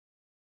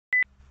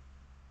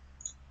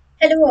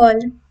Hello all,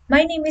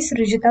 my name is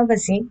Rujita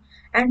Vase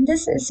and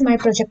this is my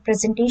project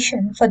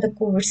presentation for the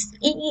course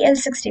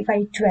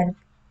EEL6512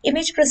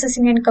 Image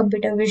Processing and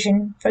Computer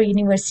Vision for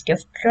University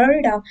of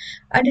Florida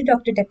under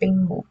Dr.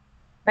 Dapeng Wu.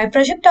 My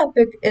project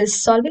topic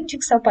is solving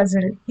jigsaw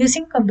puzzle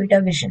using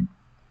computer vision.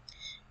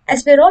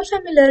 As we're all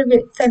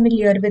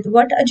familiar with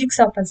what a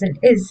jigsaw puzzle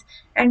is,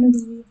 and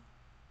we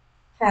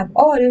have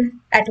all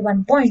at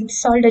one point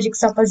solved a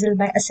jigsaw puzzle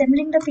by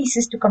assembling the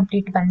pieces to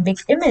complete one big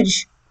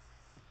image.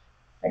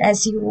 But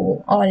as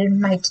you all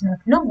might not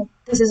know,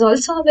 this is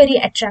also a very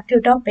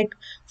attractive topic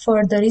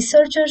for the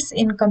researchers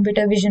in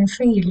computer vision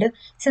field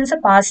since the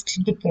past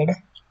decade.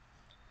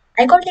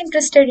 I got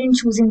interested in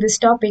choosing this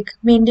topic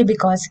mainly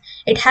because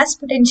it has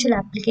potential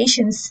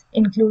applications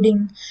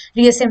including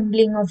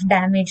reassembling of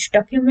damaged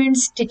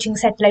documents, stitching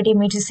satellite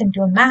images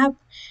into a map,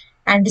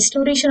 and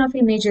restoration of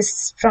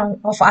images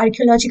of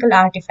archaeological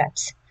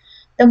artifacts.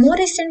 The more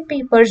recent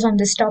papers on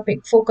this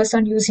topic focus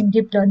on using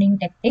deep learning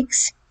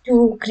techniques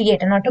to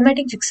create an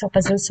automatic jigsaw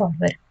puzzle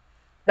solver.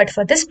 But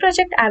for this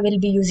project, I will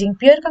be using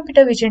pure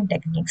computer vision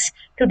techniques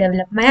to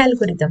develop my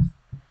algorithm.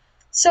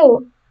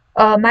 So,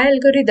 my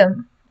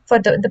algorithm for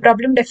the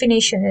problem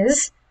definition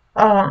is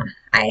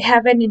I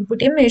have an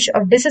input image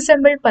of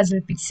disassembled puzzle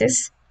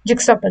pieces,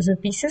 jigsaw puzzle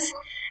pieces,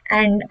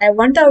 and I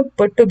want the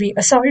output to be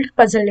a solved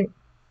puzzle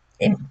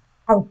in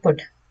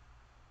output.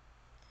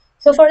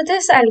 So for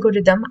this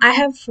algorithm, I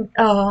have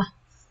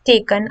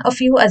taken a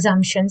few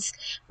assumptions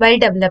while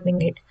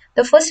developing it.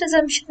 The first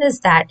assumption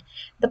is that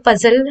the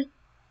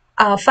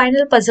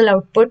final puzzle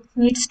output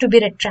needs to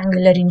be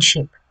rectangular in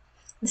shape.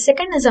 The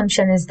second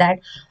assumption is that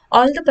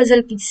all the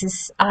puzzle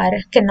pieces are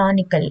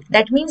canonical.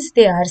 That means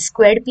they are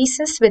squared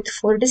pieces with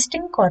four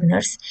distinct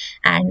corners,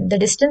 and the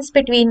distance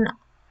between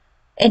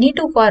any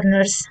two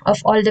corners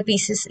of all the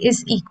pieces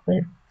is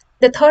equal.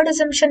 The third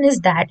assumption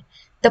is that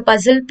the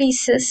puzzle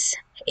pieces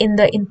in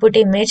the input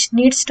image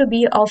needs to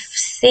be of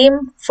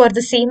same for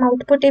the same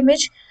output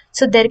image,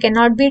 so there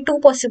cannot be two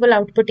possible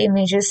output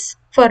images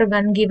for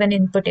one given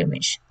input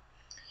image.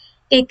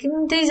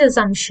 Taking these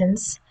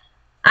assumptions,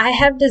 I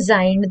have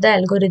designed the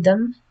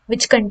algorithm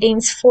which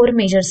contains four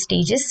major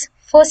stages.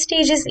 First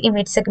stage is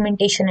image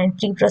segmentation and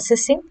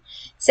pre-processing.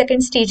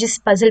 Second stage is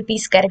puzzle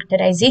piece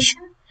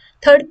characterization.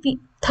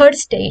 Third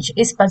stage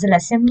is puzzle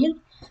assembly.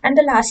 And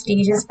the last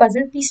stage is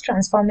puzzle piece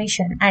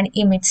transformation and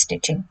image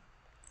stitching.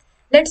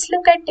 Let's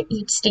look at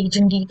each stage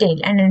in detail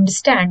and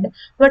understand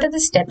what are the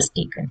steps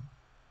taken.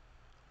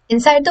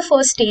 Inside the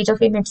first stage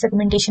of image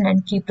segmentation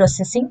and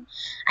pre-processing,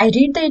 I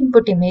read the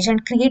input image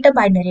and create a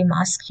binary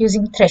mask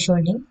using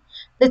thresholding.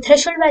 The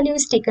threshold value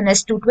is taken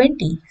as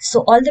 220, so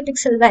all the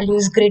pixel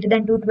values greater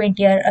than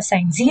 220 are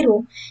assigned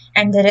 0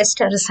 and the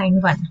rest are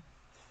assigned 1.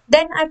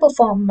 Then I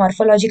perform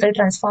morphological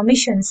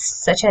transformations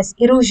such as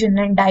erosion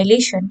and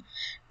dilation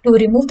to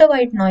remove the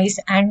white noise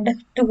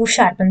and to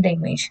sharpen the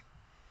image.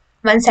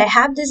 Once I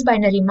have this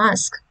binary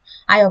mask,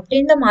 I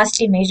obtain the masked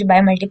image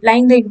by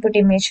multiplying the input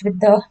image with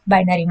the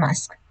binary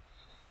mask.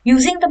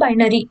 Using the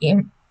binary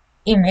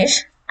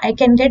image, I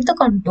can get the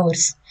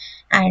contours.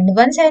 And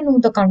once I know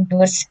the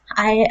contours,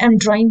 I am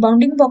drawing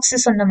bounding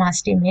boxes on the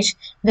masked image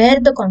where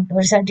the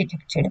contours are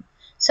detected.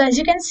 So as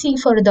you can see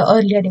for the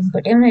earlier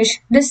input image,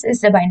 this is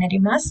the binary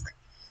mask,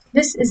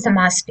 this is the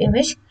masked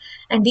image,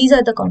 and these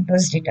are the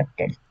contours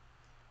detected.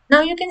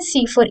 Now you can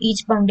see for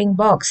each bounding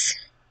box,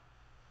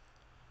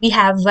 we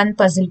have one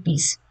puzzle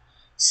piece.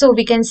 So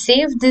we can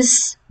save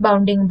this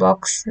bounding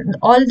box,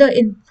 all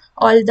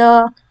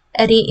the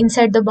array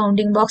inside the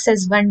bounding box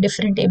as one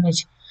different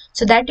image.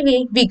 So that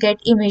way we get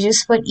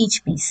images for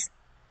each piece.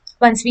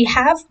 Once we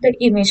have the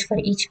image for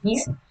each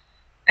piece,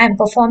 I am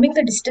performing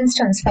the distance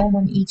transform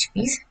on each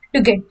piece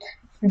to get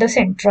the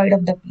centroid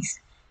of the piece.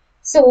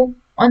 So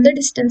on the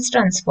distance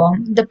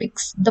transform,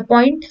 the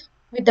point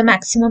with the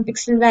maximum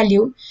pixel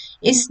value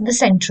is the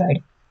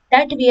centroid.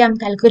 That way I am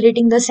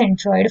calculating the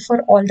centroid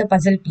for all the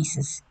puzzle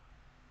pieces.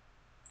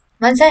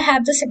 Once I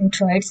have the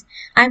centroids,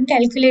 I am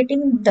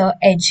calculating the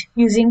edge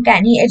using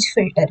canny edge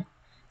filter.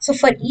 So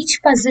for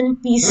each puzzle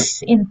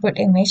piece input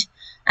image,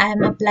 I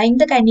am applying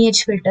the canny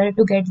edge filter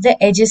to get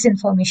the edges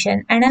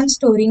information, and I am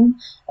storing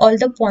all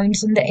the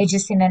points on the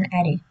edges in an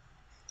array.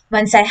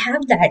 Once I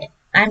have that,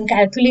 I am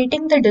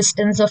calculating the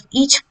distance of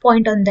each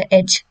point on the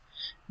edge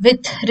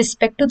with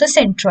respect to the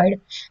centroid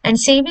and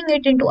saving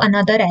it into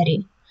another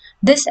array.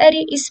 This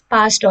array is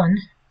passed on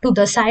to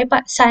the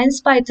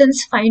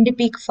SciencePython's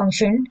findPeak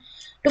function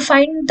to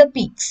find the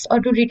peaks or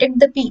to detect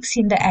the peaks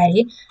in the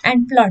array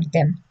and plot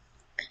them.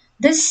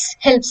 This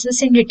helps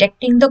us in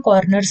detecting the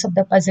corners of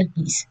the puzzle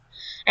piece,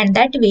 and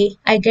that way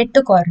I get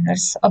the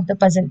corners of the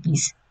puzzle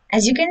piece.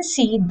 As you can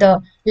see,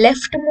 the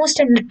leftmost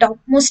and the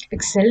topmost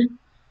pixel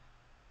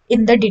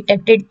in the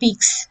detected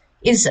peaks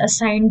is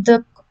assigned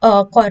the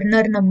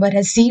corner number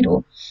as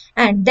 0,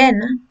 and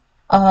then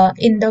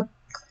in the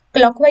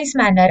clockwise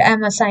manner I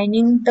am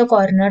assigning the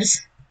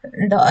corners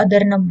the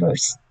other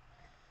numbers.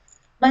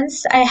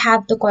 Once I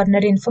have the corner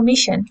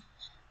information,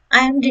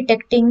 I am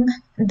dividing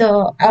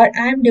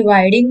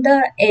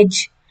the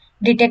edge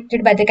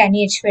detected by the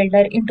canny edge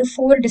filter into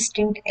four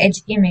distinct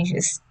edge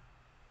images.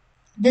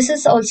 This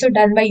is also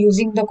done by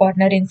using the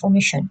corner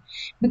information,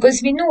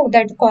 because we know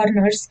that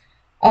corners,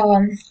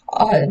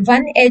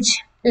 one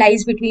edge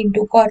lies between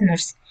two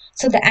corners.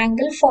 So the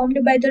angle formed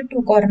by the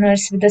two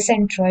corners with the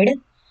centroid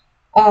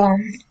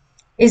um,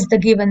 is the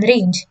given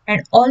range,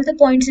 and all the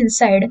points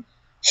inside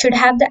should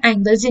have the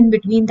angles in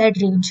between that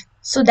range.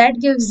 So that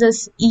gives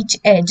us each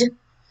edge,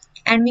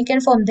 and we can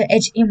form the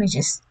edge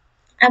images.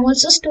 I'm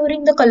also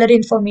storing the color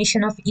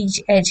information of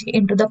each edge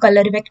into the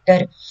color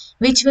vector,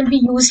 which will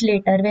be used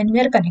later when we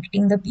are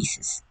connecting the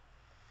pieces.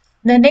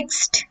 The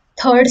next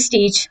third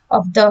stage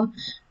of the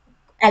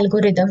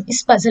algorithm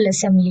is puzzle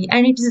assembly,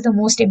 and it is the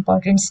most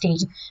important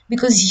stage,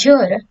 because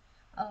here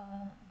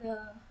the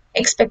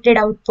expected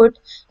output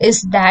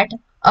is that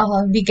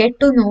we get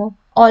to know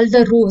all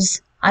the rows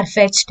are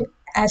fetched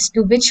as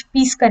to which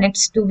piece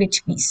connects to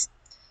which piece.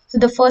 So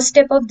the first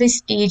step of this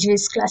stage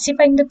is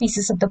classifying the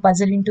pieces of the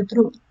puzzle into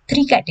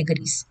three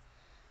categories.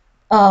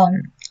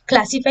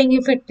 Classifying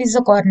if it is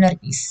a corner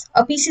piece.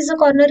 A piece is a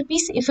corner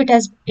piece if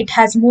it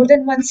has more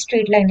than one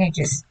straight line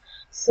edges.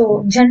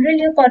 So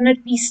generally a corner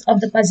piece of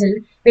the puzzle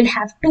will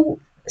have two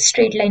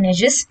straight line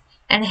edges,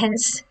 and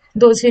hence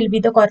those will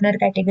be the corner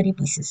category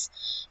pieces.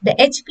 The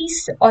edge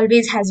piece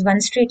always has one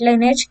straight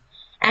line edge,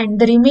 and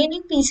the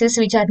remaining pieces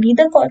which are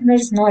neither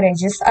corners nor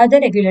edges are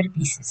the regular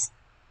pieces.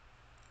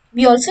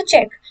 We also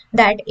check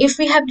that if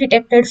we have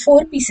detected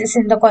 4 pieces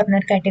in the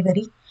corner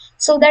category,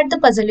 so that the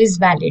puzzle is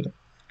valid,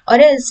 or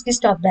else we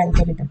stop the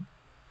algorithm.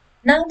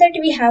 Now that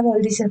we have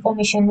all this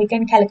information, we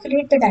can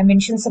calculate the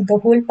dimensions of the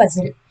whole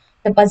puzzle,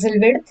 the puzzle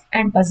width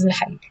and puzzle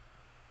height.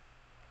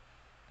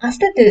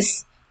 After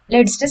this,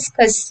 let's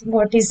discuss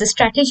what is the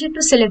strategy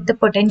to select the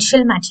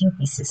potential matching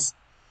pieces.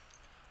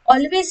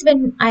 When we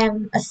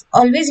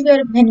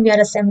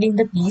are assembling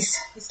the piece,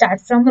 we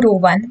start from row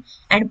 1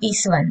 and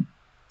piece 1.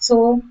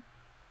 So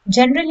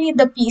generally,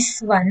 the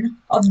piece 1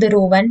 of the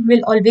row 1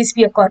 will always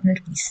be a corner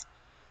piece.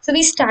 So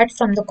we start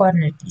from the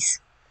corner piece.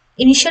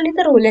 Initially,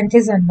 the row length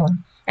is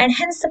unknown, and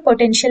hence the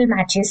potential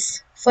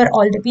matches for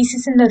all the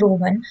pieces in the row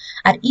 1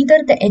 are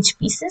either the edge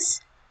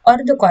pieces or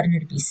the corner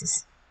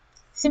pieces.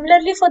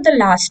 Similarly, for the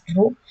last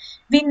row,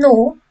 we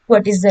know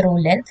what is the row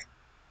length.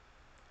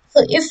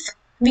 So if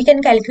we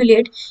can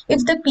calculate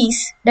if the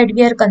piece that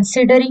we are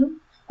considering,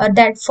 or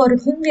that for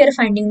whom we are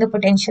finding the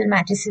potential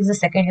matches, is the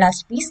second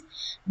last piece,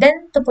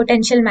 then the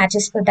potential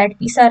matches for that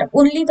piece are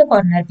only the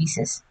corner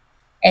pieces.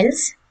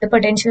 Else, the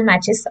potential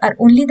matches are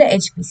only the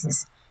edge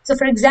pieces. So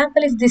for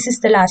example, if this is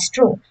the last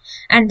row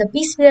and the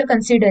piece we are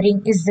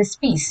considering is this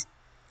piece.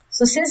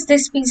 So since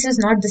this piece is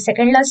not the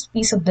second last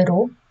piece of the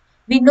row,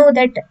 we know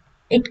that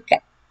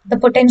the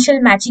potential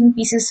matching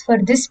pieces for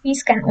this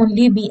piece can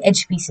only be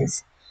edge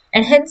pieces,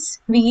 and hence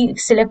we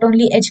select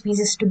only edge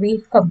pieces to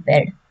be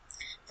compared.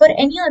 For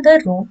any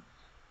other row,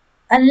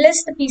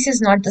 unless the piece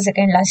is not the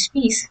second last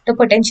piece, the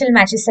potential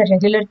matches are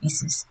regular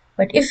pieces.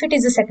 But if it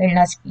is the second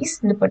last piece,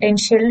 the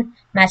potential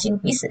matching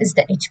piece is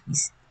the edge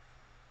piece.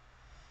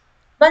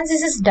 Once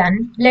this is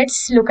done,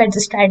 let's look at the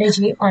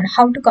strategy on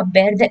how to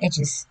compare the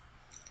edges.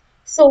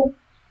 So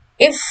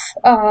if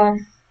uh,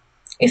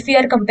 if we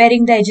are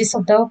comparing the edges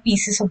of the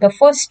pieces of the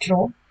first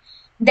row,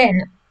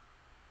 then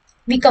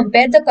we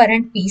compare the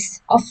current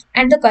piece of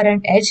and the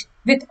current edge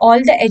with all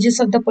the edges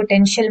of the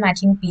potential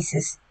matching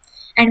pieces,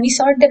 and we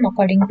sort them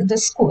according to the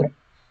score.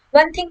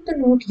 One thing to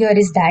note here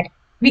is that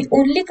we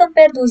only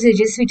compare those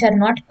edges which are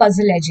not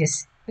puzzle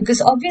edges, because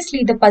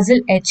obviously the puzzle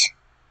edge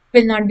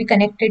will not be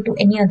connected to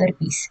any other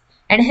piece,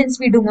 and hence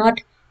we do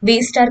not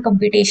waste our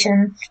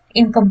computation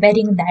in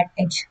comparing that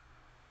edge.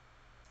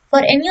 For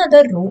any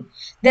other row,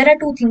 there are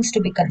two things to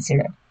be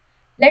considered.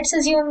 Let's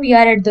assume we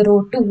are at the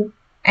row 2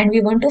 and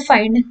we want to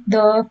find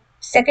the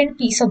second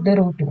piece of the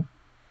row 2.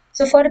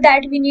 So for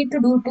that, we need to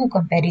do two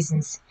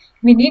comparisons.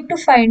 We need to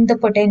find the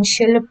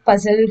potential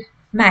puzzle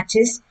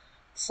matches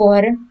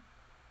for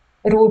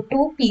row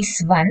 2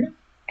 piece 1,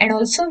 and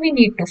also we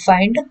need to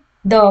find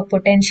the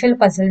potential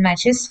puzzle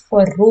matches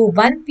for row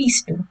 1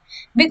 piece 2,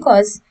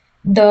 because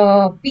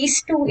the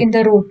piece 2 in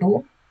the row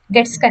 2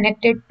 gets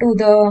connected to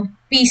the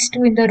piece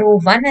 2 in the row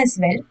 1 as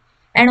well,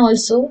 and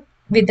also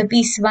with the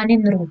piece 1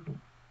 in row 2,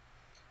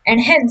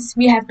 and hence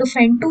we have to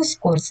find two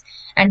scores,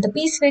 and the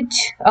piece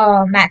which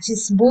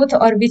matches both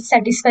or which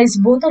satisfies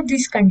both of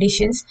these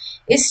conditions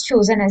is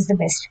chosen as the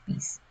best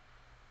piece.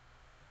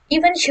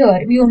 Even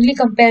here, we only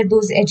compare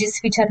those edges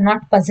which are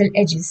not puzzle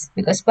edges,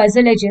 because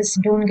puzzle edges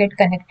don't get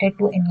connected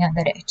to any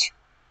other edge.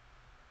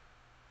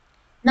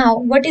 Now,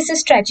 what is the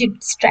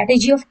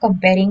strategy of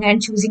comparing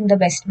and choosing the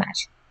best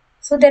match?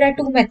 So there are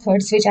two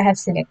methods which I have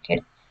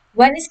selected.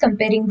 One is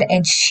comparing the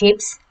edge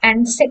shapes,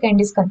 and the second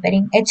is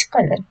comparing edge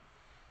color.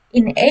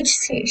 In edge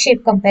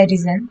shape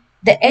comparison,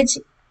 the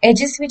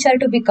edges which are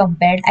to be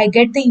compared, I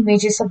get the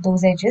images of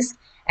those edges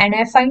and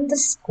I find the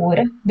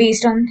score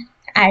based on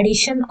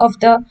addition of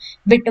the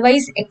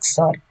bitwise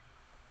XOR.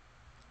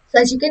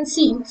 So as you can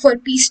see, for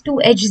piece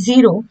 2 edge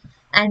 0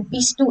 and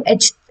piece 2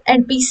 edge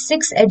and piece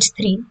 6 edge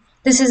 3,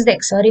 this is the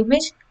XOR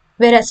image,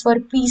 whereas for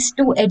piece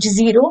 2 edge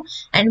 0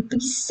 and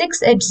piece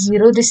 6 edge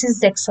 0, this is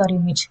the XOR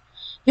image.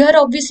 Here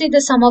obviously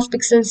the sum of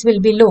pixels will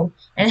be low,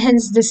 and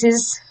hence this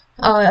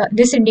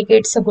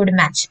indicates a good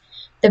match.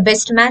 The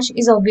best match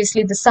is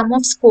obviously the sum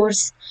of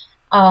scores,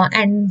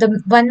 and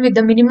the one with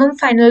the minimum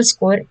final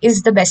score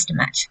is the best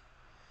match.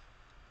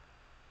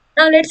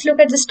 Now let's look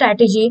at the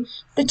strategy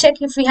to check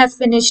if we have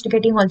finished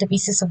getting all the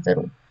pieces of the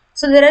row.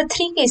 So there are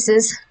three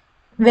cases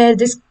where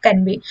this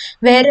can be,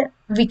 where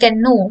we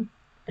can know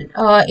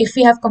if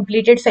we have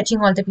completed fetching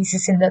all the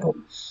pieces in the row.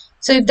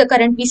 So if the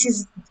current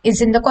piece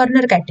is in the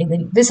corner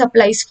category, this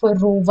applies for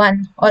row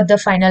 1 or the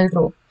final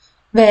row.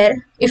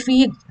 Where if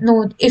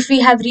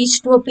we have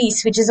reached to a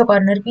piece which is a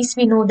corner piece,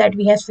 we know that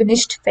we have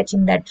finished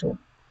fetching that row.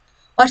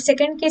 Or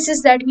second case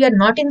is that we are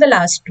not in the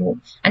last row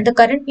and the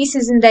current piece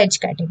is in the edge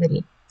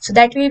category. So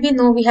that way we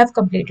know we have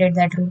completed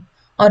that row.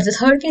 Or the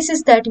third case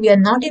is that we are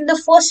not in the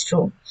first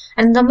row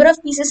and number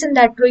of pieces in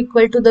that row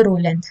equal to the row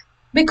length.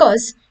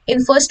 Because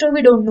in first row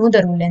we don't know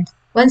the row length.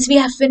 Once we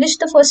have finished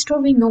the first row,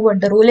 we know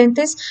what the row length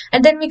is,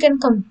 and then we can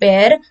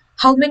compare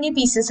how many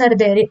pieces are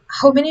there,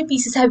 how many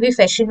pieces have we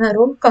fetched in a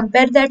row,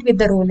 compare that with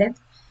the row length.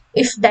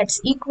 If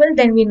that's equal,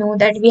 then we know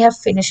that we have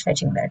finished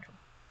fetching that row.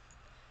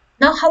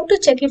 Now, how to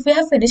check if we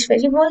have finished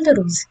fetching all the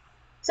rows?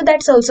 So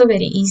that's also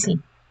very easy.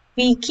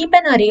 We keep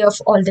an array of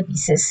all the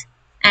pieces,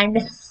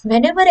 and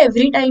whenever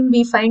every time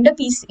we find a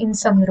piece in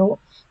some row,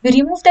 we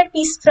remove that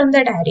piece from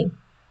that array.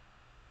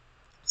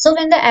 So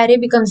when the array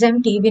becomes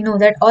empty, we know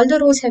that all the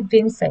rows have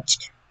been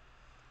fetched.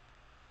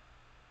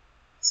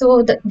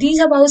 So these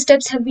above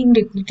steps have been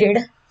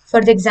repeated for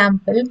the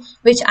example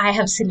which I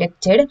have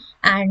selected,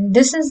 and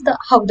this is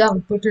how the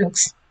output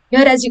looks.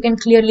 Here, as you can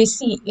clearly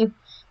see, if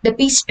the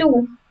piece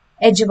 2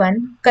 edge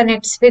 1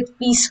 connects with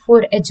piece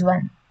 4 edge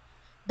 1,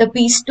 the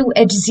piece 2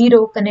 edge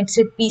 0 connects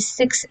with piece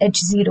 6 edge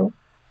 0,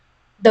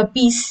 the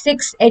piece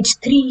 6 edge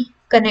 3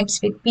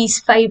 connects with piece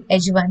 5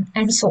 edge 1,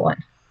 and so on.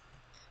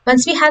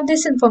 Once we have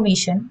this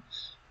information,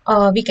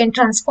 we can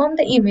transform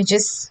the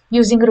images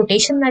using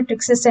rotation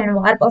matrices and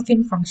warp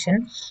affine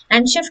function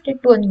and shift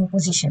it to a new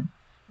position.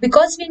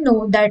 Because we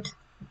know that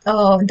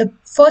the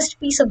first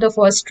piece of the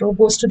first row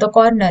goes to the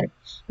corner,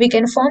 we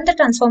can form the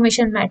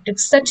transformation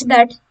matrix such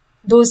that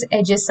those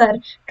edges are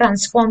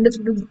transformed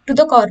to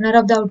the corner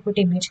of the output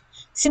image.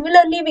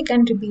 Similarly, we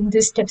can repeat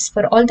these steps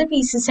for all the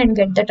pieces and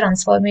get the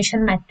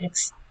transformation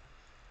matrix.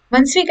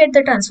 Once we get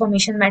the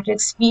transformation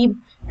matrix, we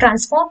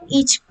transform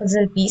each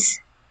puzzle piece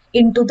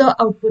into the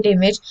output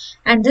image,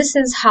 and this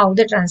is how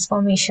the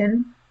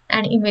transformation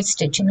and image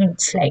stitching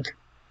looks like.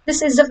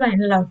 This is the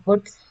final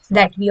output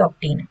that we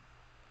obtain.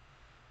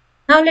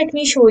 Now let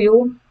me show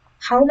you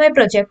how my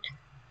project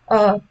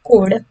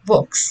code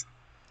works.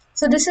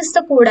 So this is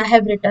the code I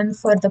have written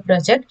for the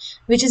project,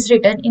 which is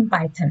written in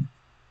Python.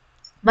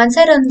 Once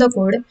I run the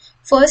code,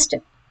 first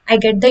I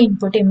get the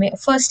input image.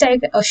 First I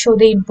show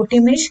the input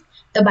image,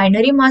 the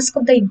binary mask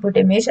of the input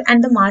image,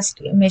 and the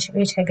masked image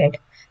which I get.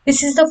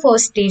 This is the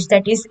first stage,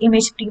 that is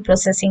image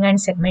pre-processing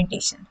and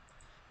segmentation.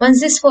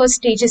 Once this first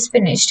stage is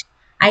finished,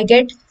 I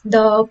get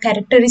the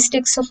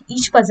characteristics of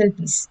each puzzle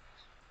piece.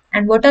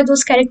 And what are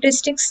those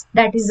characteristics?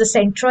 That is the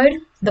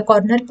centroid, the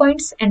corner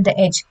points, and the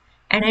edge.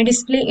 And I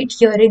display it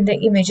here in the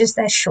images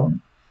as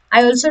shown.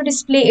 I also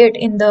display it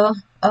in the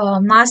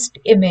masked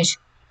image,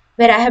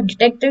 where I have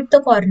detected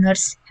the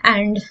corners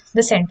and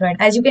the centroid.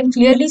 As you can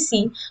clearly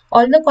see,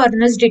 all the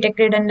corners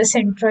detected and the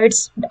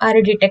centroids are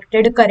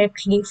detected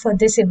correctly for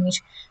this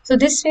image. So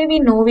this way we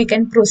know we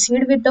can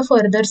proceed with the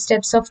further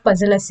steps of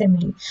puzzle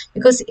assembly.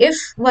 Because if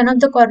one of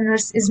the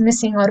corners is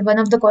missing or one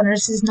of the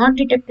corners is not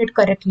detected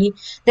correctly,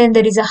 then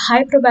there is a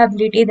high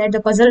probability that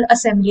the puzzle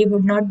assembly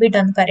would not be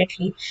done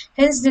correctly.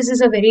 Hence, this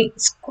is a very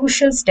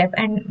crucial step,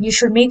 and you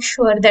should make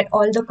sure that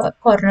all the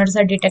corners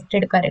are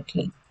detected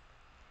correctly.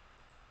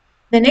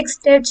 The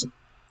next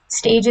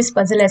stage is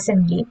puzzle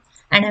assembly,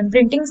 and I'm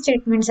printing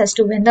statements as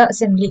to when the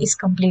assembly is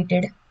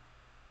completed.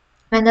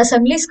 When the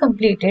assembly is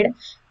completed,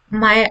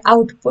 my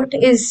output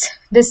is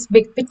this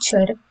big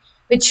picture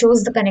which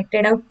shows the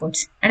connected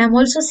outputs, and I'm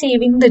also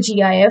saving the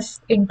GIF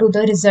into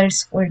the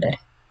results folder.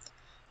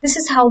 This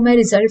is how my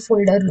result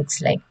folder looks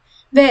like,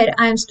 where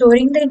I am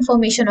storing the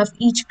information of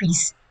each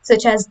piece,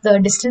 such as the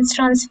distance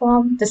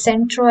transform, the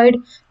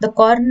centroid, the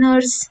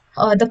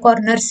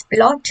corners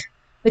plot,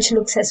 which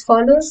looks as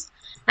follows,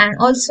 and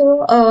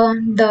also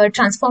the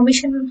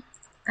transformation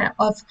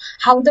of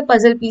how the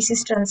puzzle piece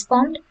is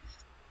transformed,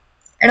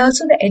 and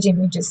also the edge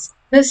images.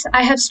 This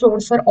I have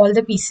stored for all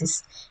the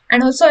pieces,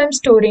 and also I am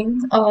storing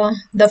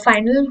the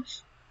final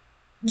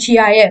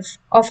GIF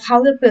of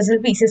how the puzzle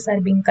pieces are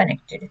being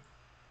connected.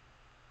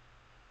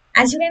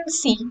 As you can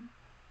see,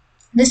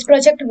 this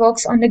project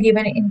works on the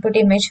given input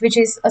image, which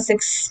is a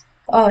six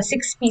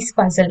piece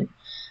puzzle.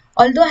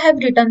 Although I have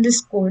written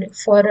this code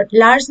for a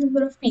large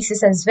number of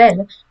pieces as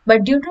well,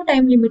 but due to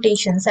time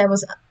limitations, I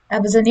was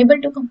unable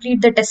to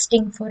complete the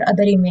testing for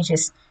other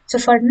images. So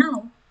for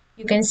now,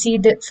 you can see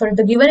that for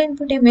the given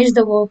input image,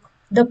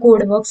 the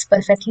code works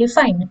perfectly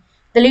fine.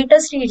 The later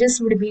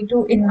stages would be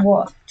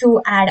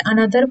to add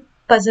another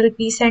puzzle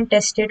piece and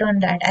test it on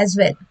that as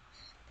well.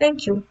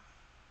 Thank you.